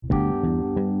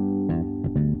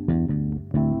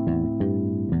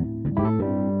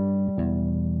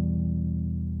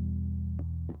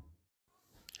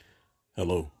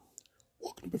Hello,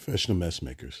 welcome to Professional Mess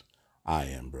Makers. I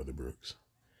am Brother Brooks.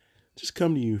 Just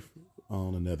come to you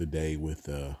on another day with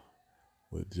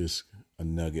just a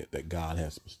nugget that God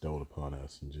has bestowed upon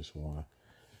us, and just want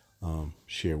to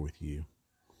share with you.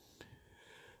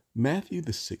 Matthew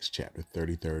the 6th chapter,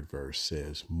 33rd verse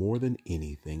says, "More than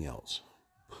anything else,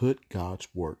 put God's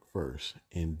work first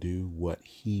and do what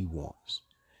He wants,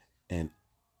 and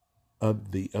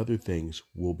of the other things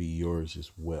will be yours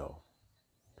as well."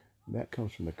 That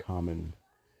comes from the Common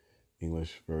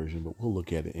English version, but we'll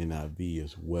look at it in NIV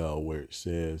as well, where it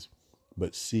says,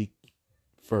 "But seek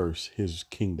first His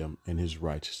kingdom and His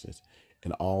righteousness,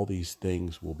 and all these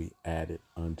things will be added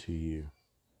unto you."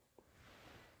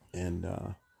 And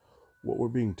what we're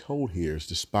being told here is,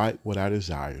 despite what our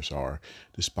desires are,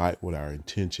 despite what our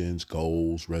intentions,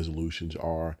 goals, resolutions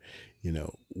are,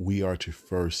 we are to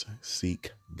first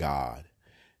seek God.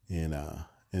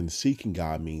 And seeking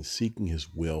God means seeking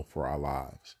His will for our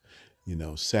lives.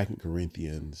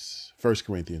 First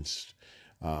Corinthians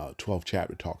 12th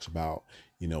chapter talks about,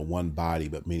 one body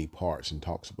but many parts, and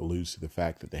alludes to the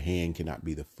fact that the hand cannot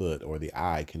be the foot, or the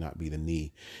eye cannot be the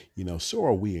knee. So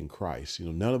are we in Christ.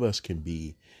 None of us can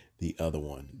be the other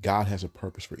one. God has a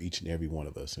purpose for each and every one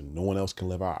of us, and no one else can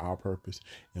live out our purpose,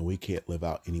 and we can't live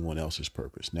out anyone else's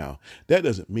purpose. Now, that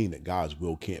doesn't mean that God's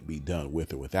will can't be done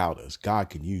with or without us. God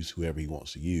can use whoever He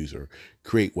wants to use, or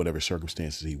create whatever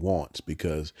circumstances He wants,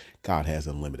 because God has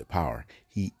unlimited power.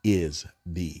 He is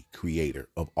the creator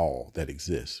of all that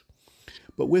exists.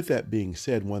 But with that being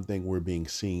said, one thing we're being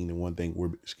seen, and one thing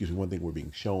we're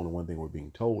being shown, and one thing we're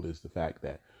being told is the fact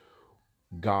that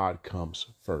God comes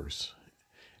first.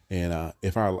 And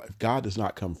if God does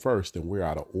not come first, then we're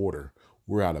out of order,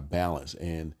 we're out of balance,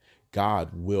 and God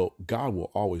will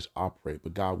always operate,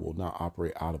 but God will not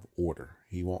operate out of order.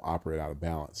 He won't operate out of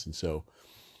balance. And so,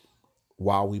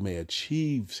 while we may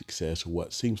achieve success, or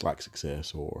what seems like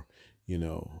success, or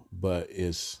but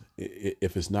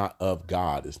if it's not of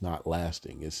God, it's not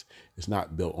lasting. It's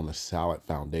not built on a solid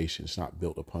foundation. It's not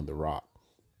built upon the rock,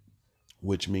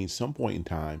 which means some point in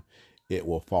time it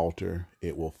will falter,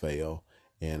 it will fail,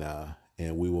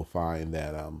 and we will find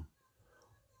that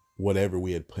whatever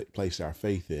we had placed our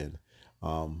faith in,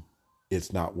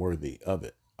 it's not worthy of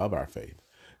our faith.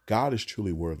 God is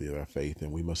truly worthy of our faith,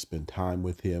 and we must spend time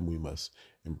with Him. We must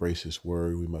embrace His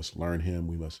word. We must learn Him.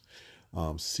 We must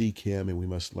seek Him, and we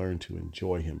must learn to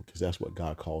enjoy Him, because that's what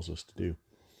God calls us to do.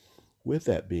 With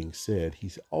that being said,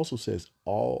 He also says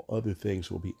all other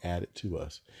things will be added to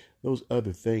us. Those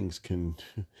other things can,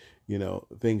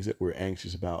 things that we're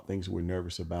anxious about, things that we're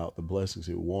nervous about, the blessings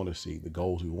that we want to see, the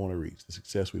goals we want to reach, the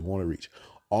success we want to reach.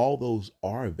 All those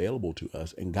are available to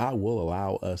us, and God will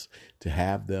allow us to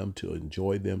have them, to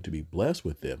enjoy them, to be blessed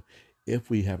with them,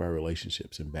 if we have our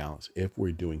relationships in balance, if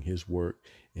we're doing His work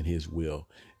and His will.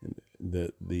 And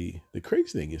the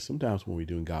crazy thing is, sometimes when we're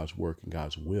doing God's work and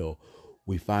God's will,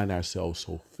 we find ourselves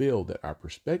so filled that our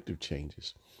perspective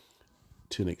changes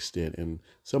to an extent. And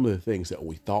some of the things that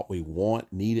we thought we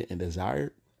want, needed, and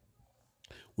desired,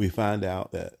 we find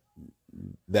out that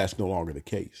that's no longer the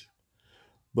case.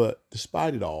 But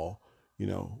despite it all,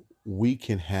 we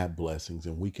can have blessings,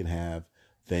 and we can have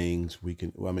things. We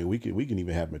can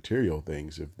even have material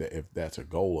things if that's a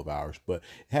goal of ours, but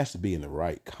it has to be in the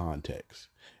right context.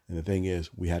 And the thing is,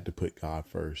 we have to put God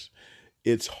first.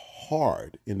 It's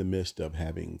hard in the midst of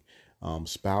having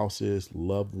spouses,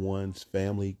 loved ones,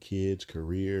 family, kids,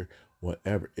 career,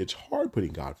 whatever. It's hard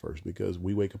putting God first, because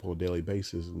we wake up on a daily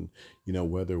basis, and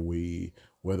whether we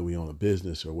own a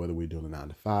business, or whether we're doing a 9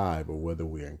 to 5, or whether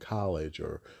we're in college,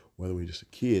 or whether we're just a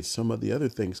kid, some of the other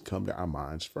things come to our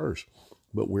minds first.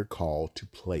 But we're called to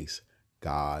place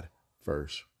God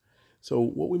first. So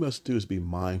what we must do is be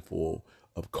mindful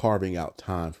of carving out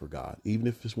time for God, even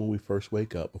if it's when we first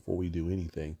wake up, before we do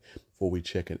anything, before we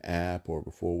check an app, or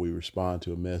before we respond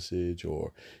to a message,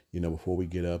 or, before we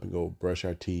get up and go brush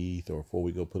our teeth, or before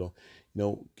we go put on,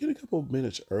 get a couple of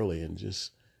minutes early and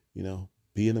just,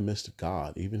 be in the midst of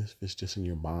God, even if it's just in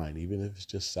your mind, even if it's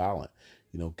just silent.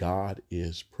 God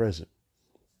is present.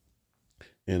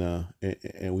 And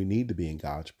we need to be in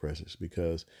God's presence,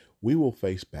 because we will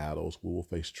face battles, we will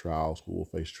face trials, we will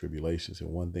face tribulations.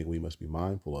 And one thing we must be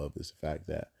mindful of is the fact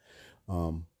that,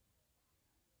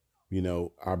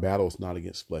 our battle is not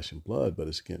against flesh and blood, but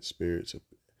it's against spirits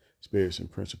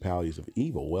and principalities of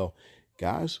evil. Well,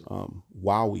 guys,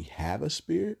 while we have a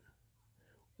spirit,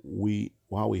 we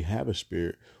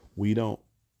don't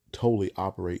totally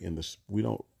operate in this. We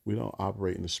don't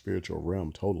operate in the spiritual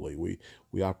realm totally. We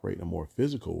operate in a more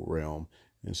physical realm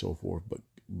and so forth.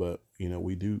 But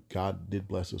we do. God did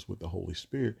bless us with the Holy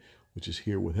Spirit, which is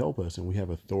here, will help us. And we have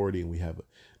authority and we have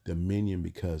dominion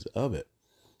because of it.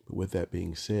 But with that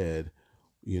being said,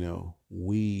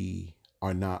 we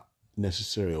are not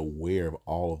necessarily aware of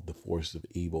all of the forces of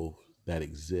evil that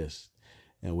exist.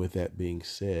 And with that being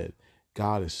said,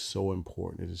 God is so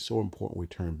important. It is so important we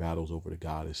turn battles over to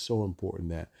God. It's so important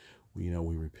that we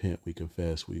repent, we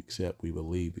confess, we accept, we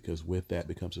believe, because with that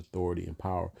becomes authority and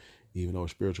power, even though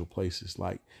spiritual places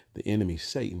like the enemy,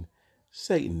 Satan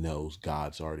knows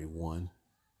God's already won.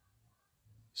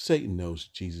 Satan knows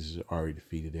Jesus has already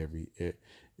defeated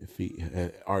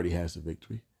already has the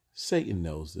victory. Satan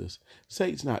knows this.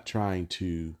 Satan's not trying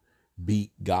to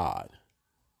beat God.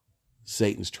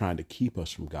 Satan's trying to keep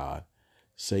us from God.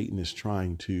 Satan is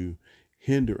trying to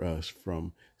hinder us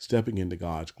from stepping into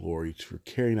God's glory, for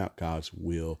carrying out God's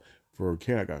will, for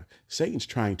carrying out God. Satan's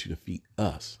trying to defeat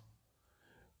us.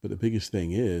 But the biggest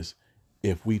thing is,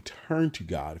 if we turn to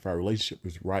God, if our relationship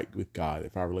is right with God,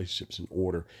 if our relationship's in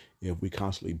order, if we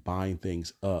constantly bind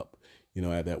things up,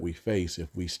 that we face, if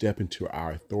we step into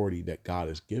our authority that God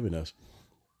has given us,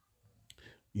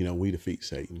 we defeat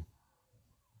Satan.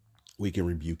 We can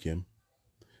rebuke him,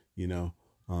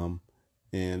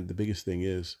 and the biggest thing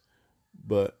is,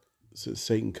 but since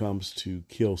Satan comes to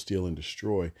kill, steal, and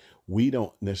destroy, we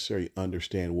don't necessarily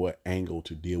understand what angle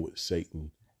to deal with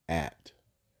Satan at,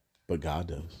 but God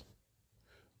does.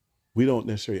 We don't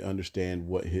necessarily understand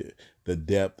the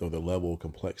depth or the level of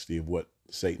complexity of what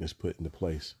Satan has put into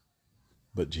place,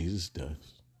 but Jesus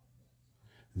does.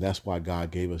 And that's why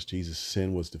God gave us Jesus.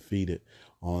 Sin was defeated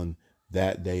on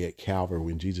that day at Calvary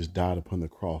when Jesus died upon the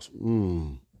cross.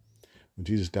 When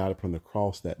Jesus died upon the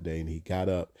cross that day, and he got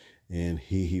up and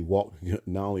he walked,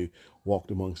 not only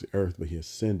walked amongst the earth, but he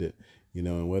ascended,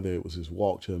 and whether it was his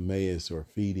walk to Emmaus or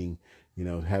feeding,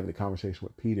 having a conversation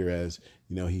with Peter as,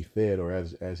 he fed, or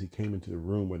as he came into the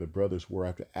room where the brothers were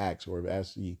after Acts, or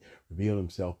as he revealed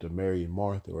himself to Mary and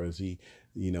Martha, or as he,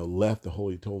 left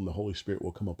told them the Holy Spirit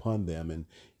will come upon them, and,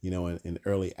 in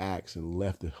early Acts, and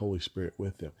left the Holy Spirit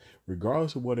with them.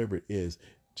 Regardless of whatever it is,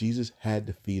 Jesus had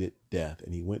defeated death,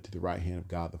 and he went to the right hand of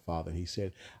God the Father, and he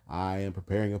said, I am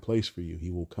preparing a place for you. He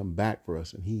will come back for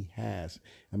us, and he has.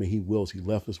 He wills. He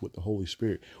left us with the Holy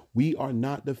Spirit. We are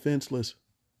not defenseless.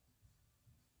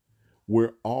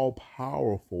 We're all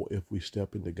powerful if we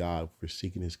step into God, if we're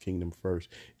seeking his kingdom first,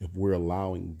 if we're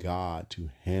allowing God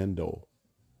to handle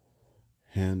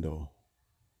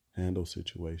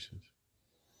situations.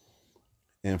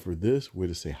 And for this, we're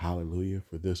to say hallelujah.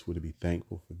 For this, we're to be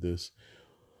thankful. For this,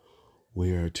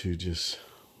 we are to just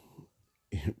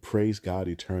praise God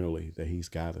eternally that he's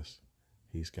got us.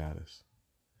 He's got us.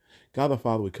 God the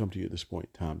Father, we come to you at this point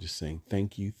in time just saying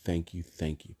thank you, thank you,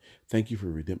 thank you. Thank you for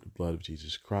the redemptive blood of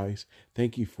Jesus Christ.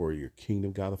 Thank you for your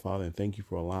kingdom, God the Father, and thank you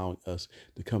for allowing us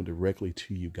to come directly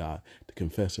to you, God, to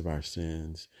confess of our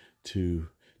sins, to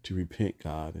repent,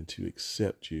 God, and to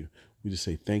accept you. We just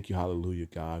say thank you, hallelujah,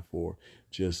 God, for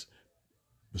just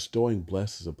bestowing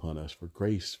blessings upon us, for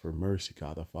grace, for mercy,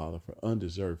 God the Father, for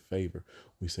undeserved favor.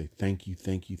 We say thank you,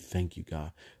 thank you, thank you,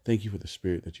 God. Thank you for the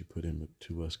spirit that you put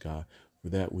into us, God. For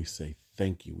that, we say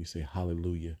thank you. We say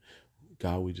hallelujah.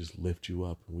 God, we just lift you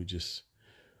up, and we just,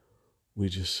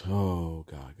 oh,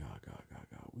 God.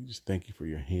 We just thank you for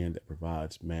your hand that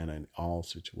provides manna in all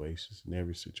situations, in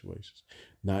every situation.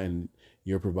 Not in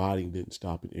your providing didn't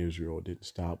stop in Israel. It didn't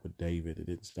stop with David. It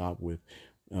didn't stop with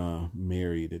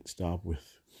Mary. It didn't stop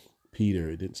with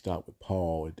Peter. It didn't stop with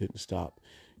Paul. It didn't stop,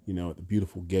 at the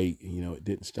beautiful gate. It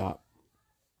didn't stop.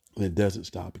 And it doesn't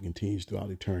stop. It continues throughout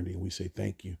eternity. And we say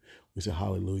thank you. We say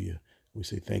hallelujah. We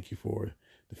say thank you for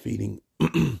defeating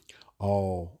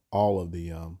all of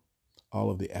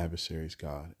the adversaries,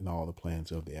 God, and all the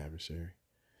plans of the adversary.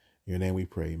 In your name we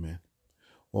pray, amen.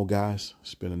 Well, guys,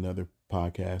 it's been another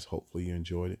podcast. Hopefully you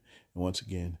enjoyed it. And once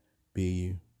again, be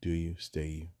you, do you, stay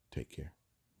you. Take care.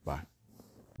 Bye.